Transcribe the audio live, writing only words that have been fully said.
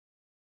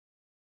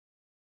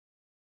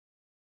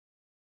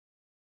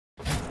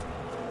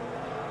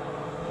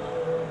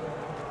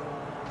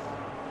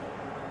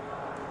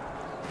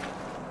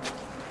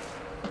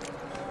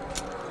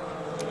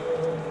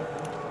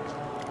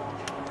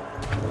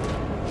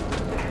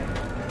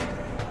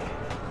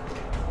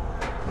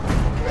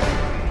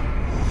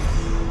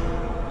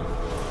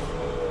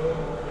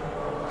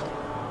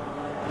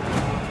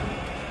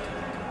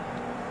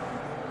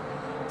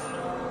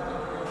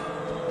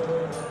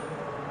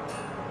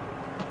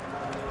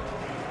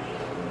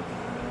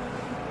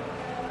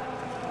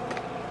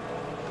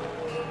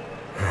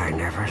I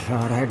never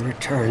thought I'd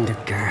return to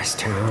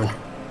Gastown.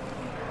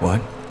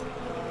 What?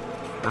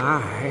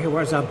 I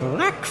was a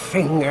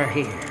Blackfinger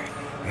here.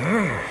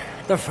 Yeah,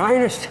 the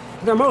finest,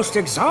 the most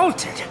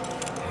exalted.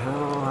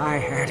 Oh, I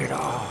had it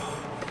all.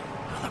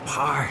 The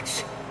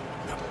parts,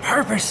 the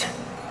purpose.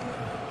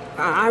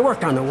 I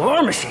worked on the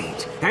war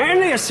machines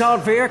and the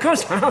assault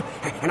vehicles,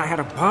 and I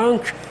had a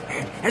bunk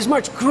and as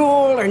much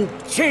gruel and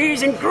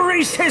cheese and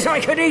grease as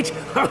I could eat.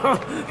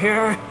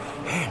 Here,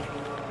 and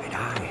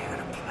I had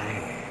a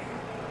plan.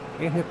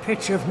 In the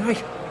pitch of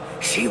night,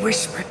 she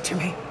whispered to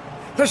me.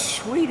 The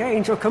sweet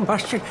angel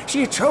Combustion,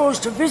 she chose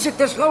to visit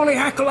this lowly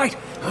acolyte,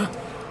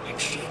 and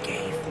she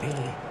gave me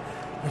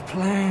the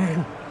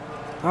plan.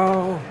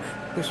 Oh,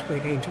 the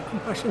sweet angel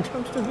Combustion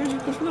chose to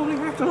visit this lowly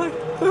acolyte.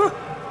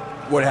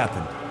 What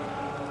happened?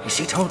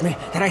 She told me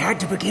that I had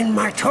to begin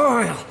my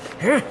toil.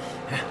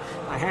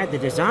 I had the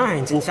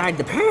designs inside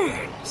the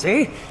pan,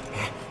 see?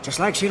 Just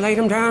like she laid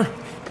them down,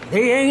 the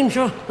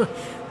angel.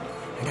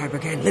 And I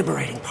began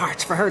liberating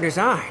parts for her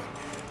design.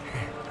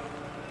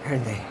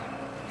 And they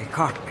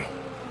caught me.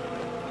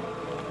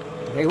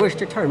 They wished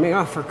to turn me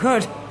off for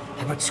good,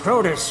 but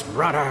Scrotus,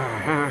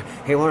 brother,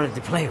 he wanted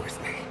to play with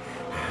me.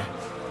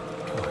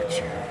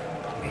 Torture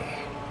me.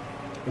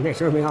 And they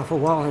threw me off a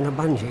wall in a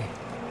bungee.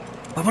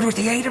 But with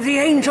the aid of the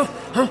angel,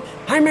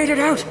 I made it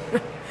out.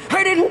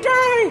 I didn't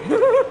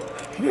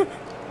die.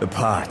 The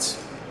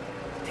pots.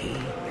 Deep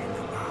in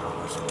the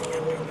bowels of the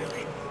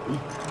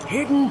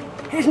underbelly.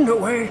 Hidden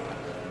away.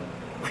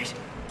 Wait.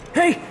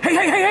 Hey.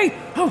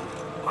 Oh,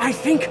 I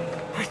think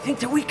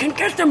that we can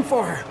get them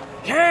for her.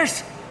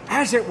 Yes,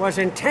 as it was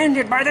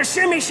intended by the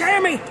Shimmy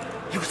Shammy,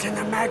 using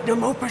the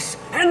magnum opus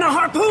and the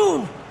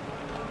harpoon.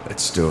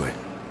 Let's do it.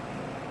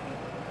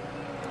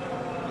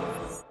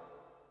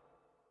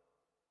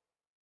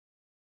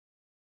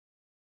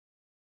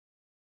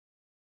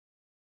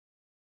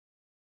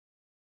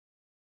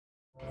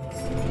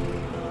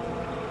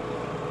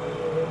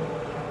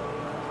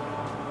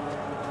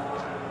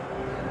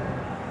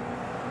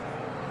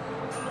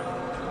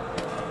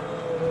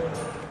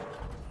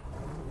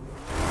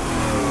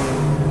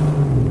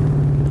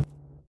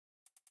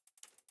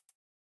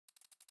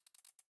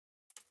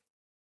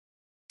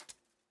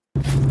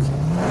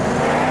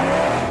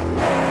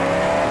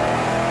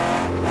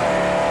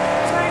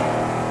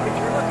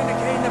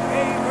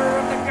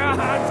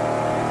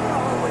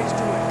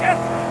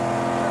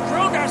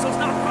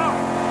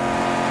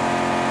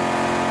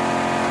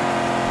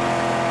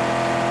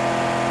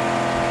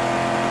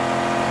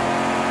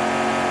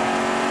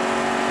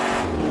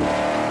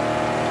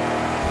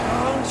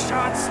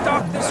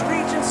 Stalk this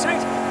region,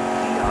 Saint. Be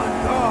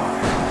on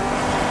guard.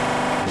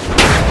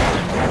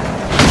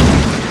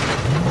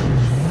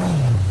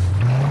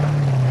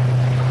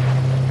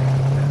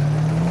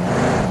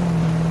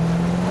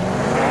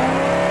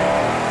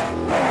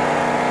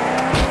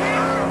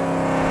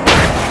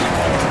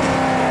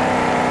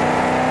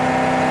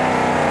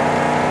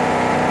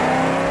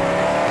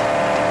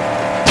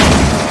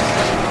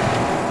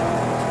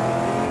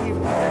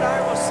 That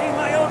I will see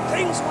my old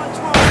things once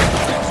more.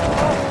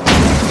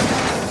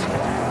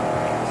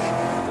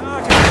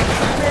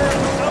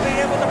 I'll be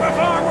able to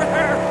perform with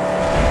her.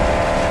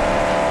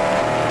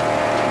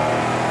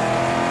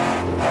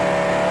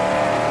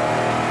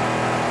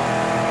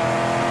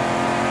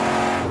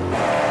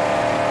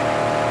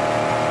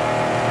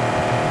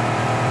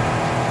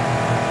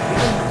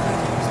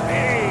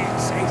 Big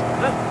Saint,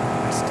 my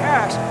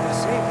stash was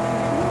safe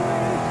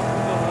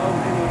below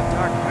many a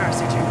dark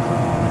passage and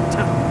crawl and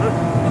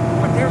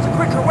tunnel. But there's a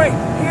quicker way.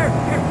 Here,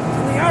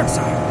 from the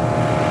outside.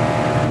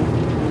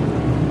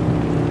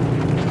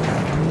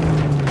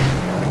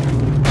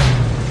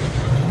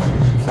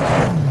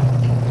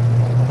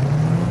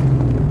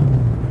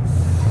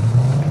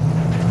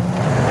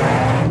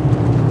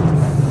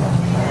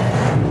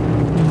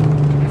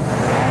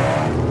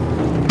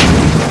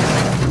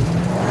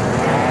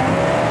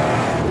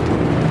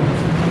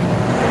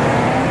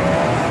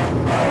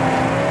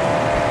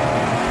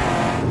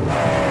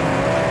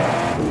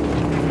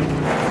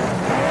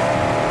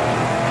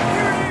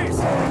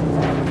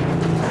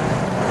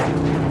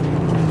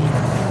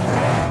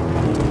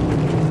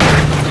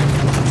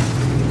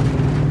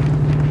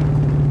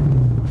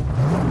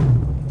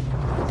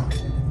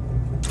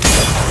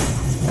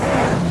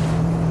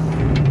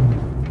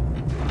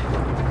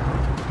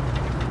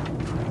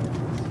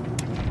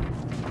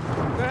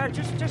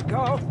 Just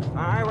go.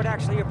 I would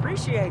actually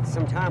appreciate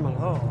some time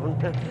alone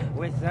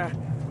with